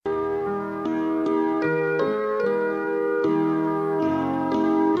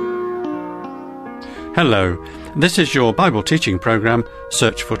Hello, this is your Bible teaching programme,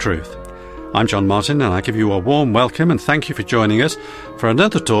 Search for Truth. I'm John Martin and I give you a warm welcome and thank you for joining us for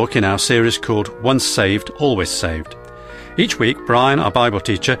another talk in our series called Once Saved, Always Saved. Each week, Brian, our Bible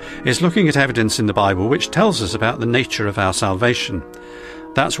teacher, is looking at evidence in the Bible which tells us about the nature of our salvation.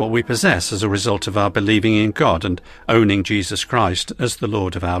 That's what we possess as a result of our believing in God and owning Jesus Christ as the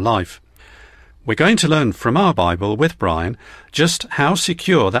Lord of our life. We're going to learn from our Bible with Brian just how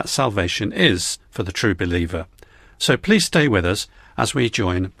secure that salvation is for the true believer. So please stay with us as we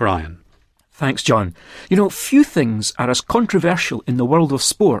join Brian. Thanks, John. Few things are as controversial in the world of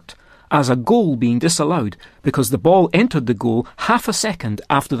sport as a goal being disallowed because the ball entered the goal half a second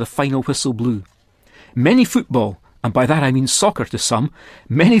after the final whistle blew. Many football, and by that I mean soccer to some,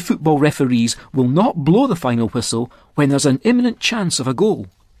 many football referees will not blow the final whistle when there's an imminent chance of a goal.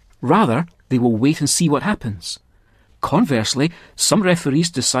 Rather, they will wait and see what happens. Conversely, some referees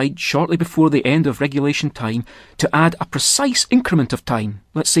decide shortly before the end of regulation time to add a precise increment of time,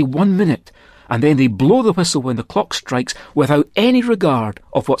 let's say 1 minute, and then they blow the whistle when the clock strikes without any regard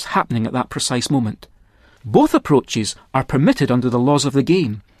of what's happening at that precise moment. Both approaches are permitted under the laws of the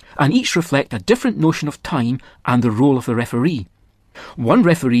game, and each reflect a different notion of time and the role of the referee. One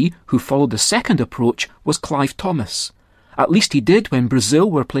referee who followed the second approach was Clive Thomas. At least he did when Brazil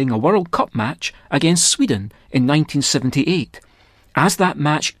were playing a World Cup match against Sweden in 1978. As that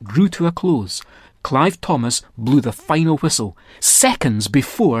match drew to a close, Clive Thomas blew the final whistle, seconds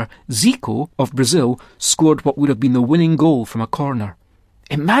before Zico of Brazil scored what would have been the winning goal from a corner.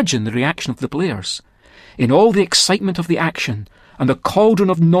 Imagine the reaction of the players. In all the excitement of the action and the cauldron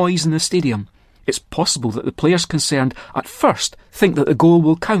of noise in the stadium, it's possible that the players concerned at first think that the goal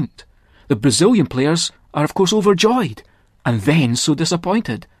will count. The Brazilian players are of course overjoyed, and then so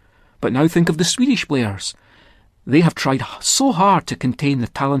disappointed. But now think of the Swedish players. They have tried so hard to contain the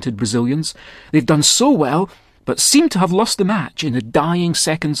talented Brazilians. They've done so well, but seem to have lost the match in the dying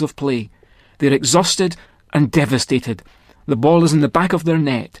seconds of play. They're exhausted and devastated. The ball is in the back of their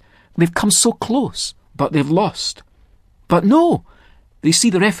net. They've come so close, but they've lost. But no! They see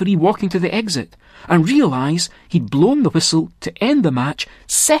the referee walking to the exit and realise he'd blown the whistle to end the match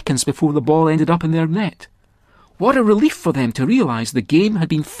seconds before the ball ended up in their net. What a relief for them to realise the game had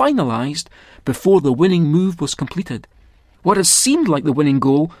been finalised before the winning move was completed. What had seemed like the winning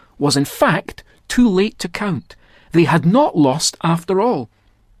goal was in fact too late to count. They had not lost after all.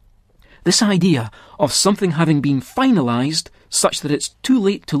 This idea of something having been finalised such that it's too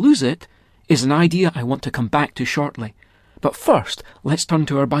late to lose it is an idea I want to come back to shortly. But first, let's turn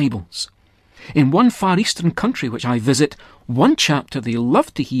to our Bibles. In one Far Eastern country which I visit, one chapter they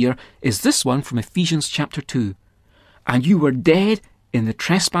love to hear is this one from Ephesians chapter 2. And you were dead in the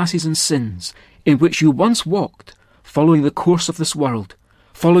trespasses and sins, in which you once walked, following the course of this world,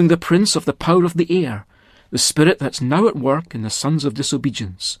 following the prince of the power of the air, the spirit that's now at work in the sons of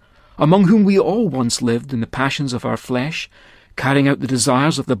disobedience, among whom we all once lived in the passions of our flesh, carrying out the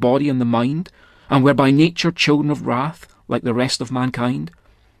desires of the body and the mind, and were by nature children of wrath, like the rest of mankind.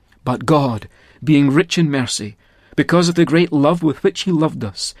 But God, being rich in mercy, because of the great love with which he loved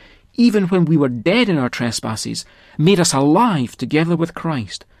us, even when we were dead in our trespasses, made us alive together with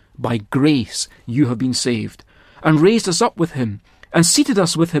Christ. By grace you have been saved, and raised us up with him, and seated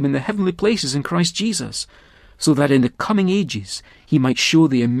us with him in the heavenly places in Christ Jesus, so that in the coming ages he might show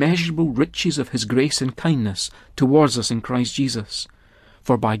the immeasurable riches of his grace and kindness towards us in Christ Jesus.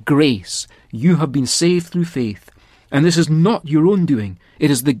 For by grace you have been saved through faith, and this is not your own doing,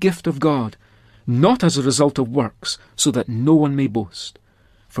 it is the gift of God, not as a result of works, so that no one may boast.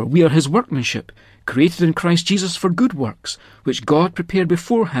 For we are his workmanship, created in Christ Jesus for good works, which God prepared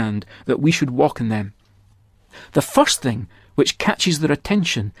beforehand that we should walk in them. The first thing which catches their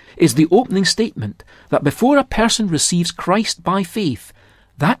attention is the opening statement that before a person receives Christ by faith,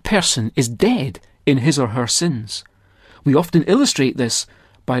 that person is dead in his or her sins. We often illustrate this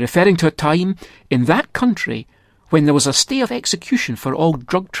by referring to a time in that country when there was a stay of execution for all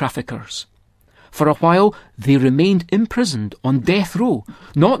drug traffickers. For a while they remained imprisoned on death row,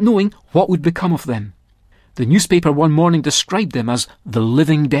 not knowing what would become of them. The newspaper one morning described them as the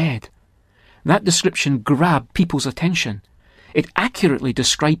living dead. That description grabbed people's attention. It accurately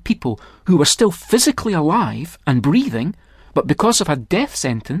described people who were still physically alive and breathing, but because of a death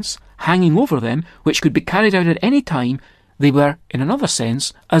sentence hanging over them, which could be carried out at any time, they were, in another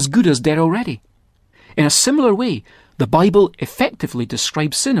sense, as good as dead already. In a similar way, the Bible effectively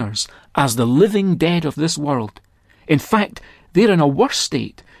describes sinners as the living dead of this world. In fact, they're in a worse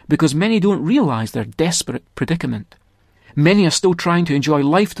state because many don't realise their desperate predicament. Many are still trying to enjoy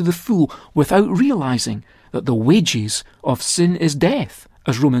life to the full without realising that the wages of sin is death,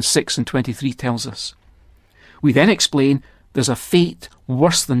 as Romans 6:23 tells us. We then explain there's a fate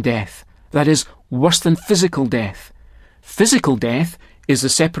worse than death, that is, worse than physical death. Physical death is the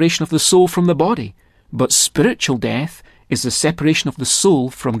separation of the soul from the body, but spiritual death is the separation of the soul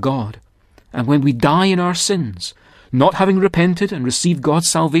from God. And when we die in our sins, not having repented and received God's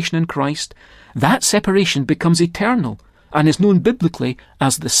salvation in Christ, that separation becomes eternal and is known biblically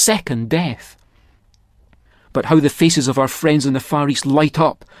as the second death. But how the faces of our friends in the Far East light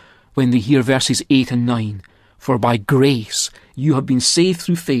up when they hear verses 8 and 9. For by grace you have been saved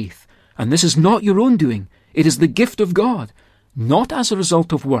through faith, and this is not your own doing, it is the gift of God, not as a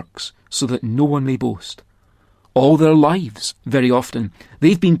result of works, so that no one may boast. All their lives, very often,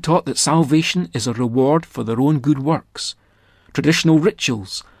 they've been taught that salvation is a reward for their own good works. Traditional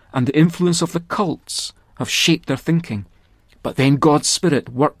rituals and the influence of the cults have shaped their thinking. But then God's Spirit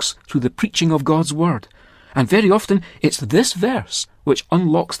works through the preaching of God's Word, and very often it's this verse which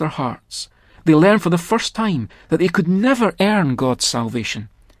unlocks their hearts. They learn for the first time that they could never earn God's salvation.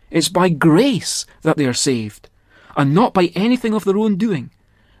 It's by grace that they are saved, and not by anything of their own doing.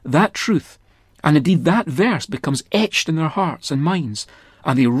 That truth, and indeed that verse, becomes etched in their hearts and minds,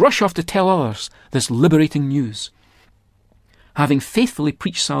 and they rush off to tell others this liberating news. Having faithfully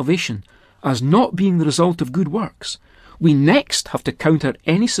preached salvation as not being the result of good works, we next have to counter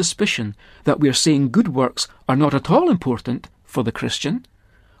any suspicion that we are saying good works are not at all important for the Christian.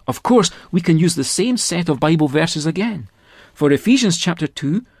 Of course, we can use the same set of Bible verses again. For Ephesians chapter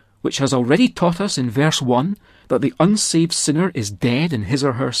 2, which has already taught us in verse 1 that the unsaved sinner is dead in his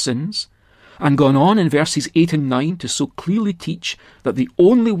or her sins, and gone on in verses 8 and 9 to so clearly teach that the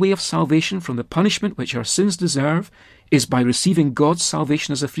only way of salvation from the punishment which our sins deserve is by receiving God's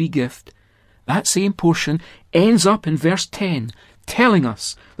salvation as a free gift, that same portion ends up in verse 10, telling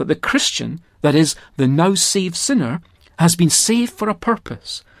us that the Christian, that is, the now saved sinner, has been saved for a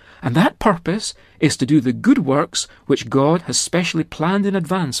purpose, and that purpose is to do the good works which God has specially planned in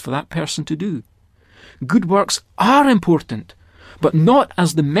advance for that person to do. Good works are important, but not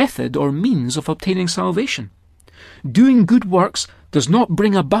as the method or means of obtaining salvation. Doing good works does not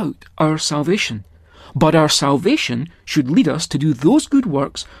bring about our salvation, but our salvation should lead us to do those good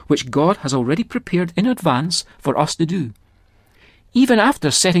works which God has already prepared in advance for us to do. Even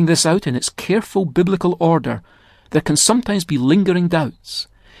after setting this out in its careful biblical order, there can sometimes be lingering doubts.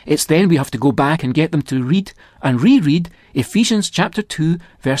 It's then we have to go back and get them to read and reread Ephesians chapter 2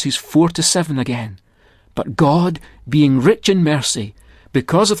 verses 4 to 7 again. But God, being rich in mercy,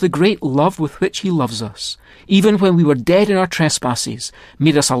 because of the great love with which he loves us, even when we were dead in our trespasses,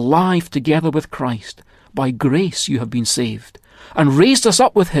 made us alive together with Christ. By grace you have been saved, and raised us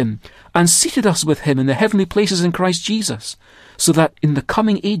up with him, and seated us with him in the heavenly places in Christ Jesus, so that in the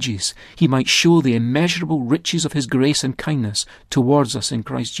coming ages he might show the immeasurable riches of his grace and kindness towards us in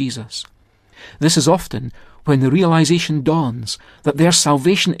Christ Jesus. This is often when the realization dawns that their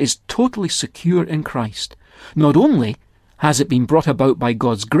salvation is totally secure in Christ. Not only has it been brought about by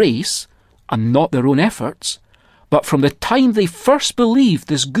God's grace, and not their own efforts, but from the time they first believed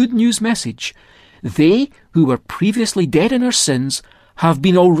this good news message, they who were previously dead in their sins have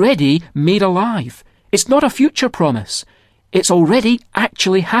been already made alive. It's not a future promise. It's already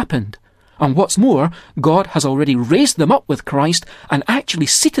actually happened. And what's more, God has already raised them up with Christ and actually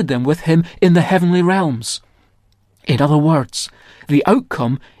seated them with him in the heavenly realms. In other words, the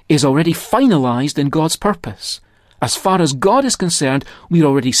outcome is already finalized in God's purpose. As far as God is concerned, we are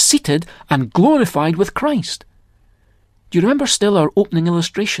already seated and glorified with Christ. Do you remember still our opening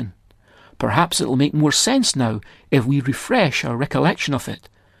illustration? Perhaps it will make more sense now if we refresh our recollection of it.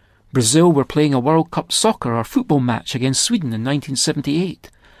 Brazil were playing a World Cup soccer or football match against Sweden in 1978.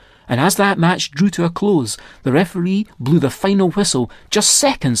 And as that match drew to a close, the referee blew the final whistle just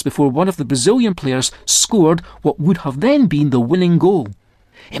seconds before one of the Brazilian players scored what would have then been the winning goal.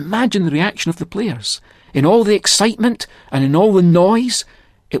 Imagine the reaction of the players. In all the excitement and in all the noise,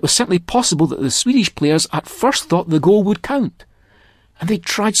 it was certainly possible that the Swedish players at first thought the goal would count. And they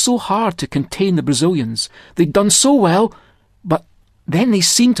tried so hard to contain the Brazilians. They'd done so well, but then they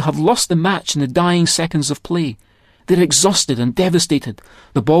seemed to have lost the match in the dying seconds of play. They're exhausted and devastated.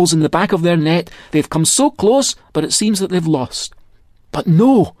 The ball's in the back of their net. They've come so close, but it seems that they've lost. But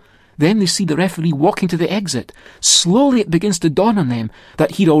no! Then they see the referee walking to the exit. Slowly it begins to dawn on them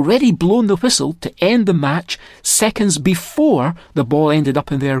that he'd already blown the whistle to end the match seconds before the ball ended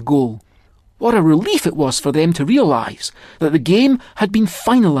up in their goal. What a relief it was for them to realise that the game had been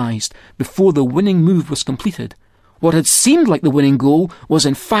finalised before the winning move was completed. What had seemed like the winning goal was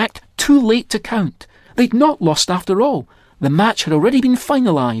in fact too late to count. They'd not lost after all. The match had already been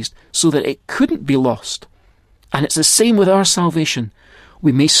finalised so that it couldn't be lost. And it's the same with our salvation.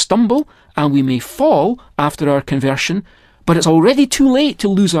 We may stumble and we may fall after our conversion, but it's already too late to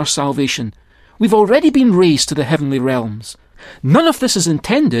lose our salvation. We've already been raised to the heavenly realms. None of this is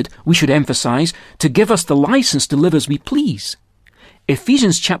intended, we should emphasise, to give us the licence to live as we please.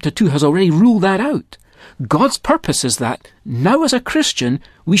 Ephesians chapter 2 has already ruled that out. God's purpose is that, now as a Christian,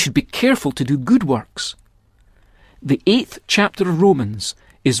 we should be careful to do good works. The 8th chapter of Romans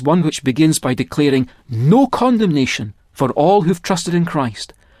is one which begins by declaring no condemnation for all who've trusted in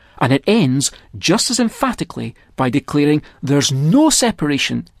Christ, and it ends just as emphatically by declaring there's no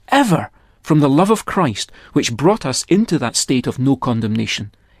separation ever from the love of Christ which brought us into that state of no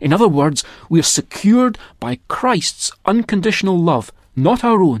condemnation. In other words, we are secured by Christ's unconditional love, not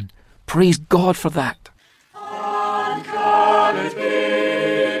our own. Praise God for that. And can it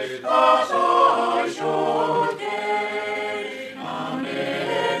be that I should gain an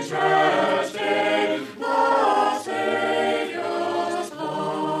interest in the Saviour's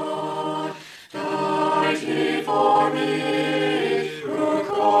blood? Died he for me, who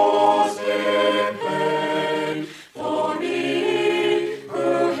caused him pain, for me,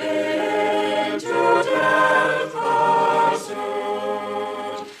 who him to death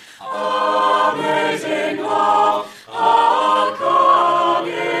pursued. Amazing love, how can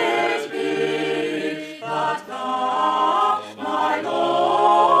it be that thou, my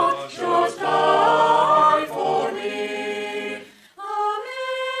Lord, shouldst die for me?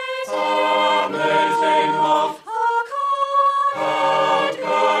 Amazing love, how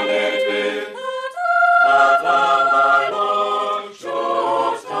can it be that thou, my Lord,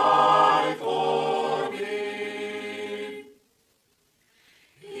 shouldst die for me?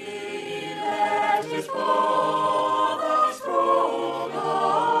 He left his Father's throne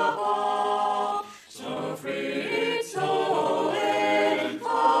above, so freed, so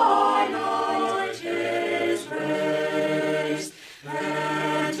infinite his grace,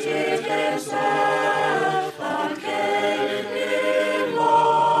 emptied himself and gave in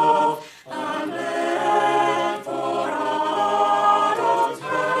love, and left for Adam's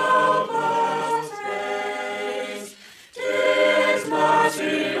helpless race. 'Tis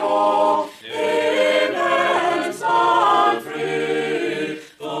mercy, oh, immense and free,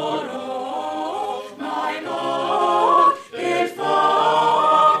 for oh, my God, it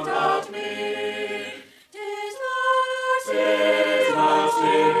found at me. 'Tis mercy,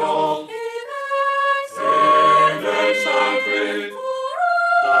 oh, immense and free, for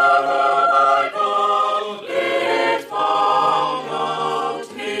oh, my God, it found at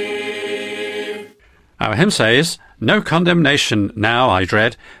me. Our hymn says, "No condemnation now I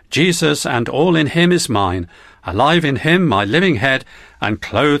dread, Jesus and all in him is mine, alive in him my living head, and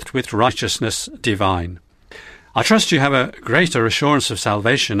clothed with righteousness divine." I trust you have a greater assurance of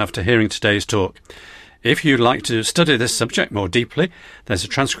salvation after hearing today's talk. If you'd like to study this subject more deeply, there's a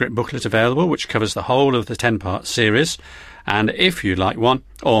transcript booklet available which covers the whole of the 10-part series, and if you'd like one,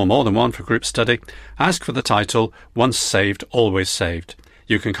 or more than one for group study, ask for the title, Once Saved, Always Saved.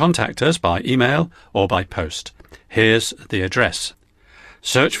 You can contact us by email or by post. Here's the address.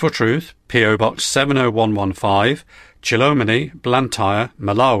 Search for Truth, P.O. Box 70115, Chilomini, Blantyre,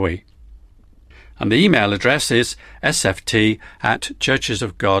 Malawi. And the email address is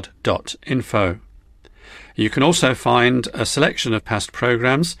sft@churchesofgod.info. You can also find a selection of past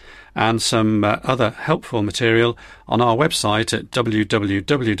programmes and some other helpful material on our website at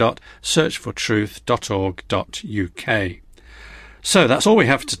www.searchfortruth.org.uk. So that's all we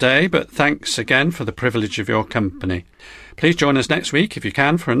have today, but thanks again for the privilege of your company. Please join us next week, if you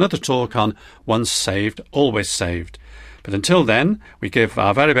can, for another talk on Once Saved, Always Saved. But until then, we give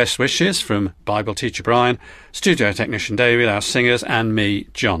our very best wishes from Bible teacher Brian, studio technician David, our singers, and me,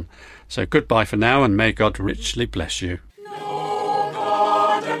 John. So goodbye for now, and may God richly bless you.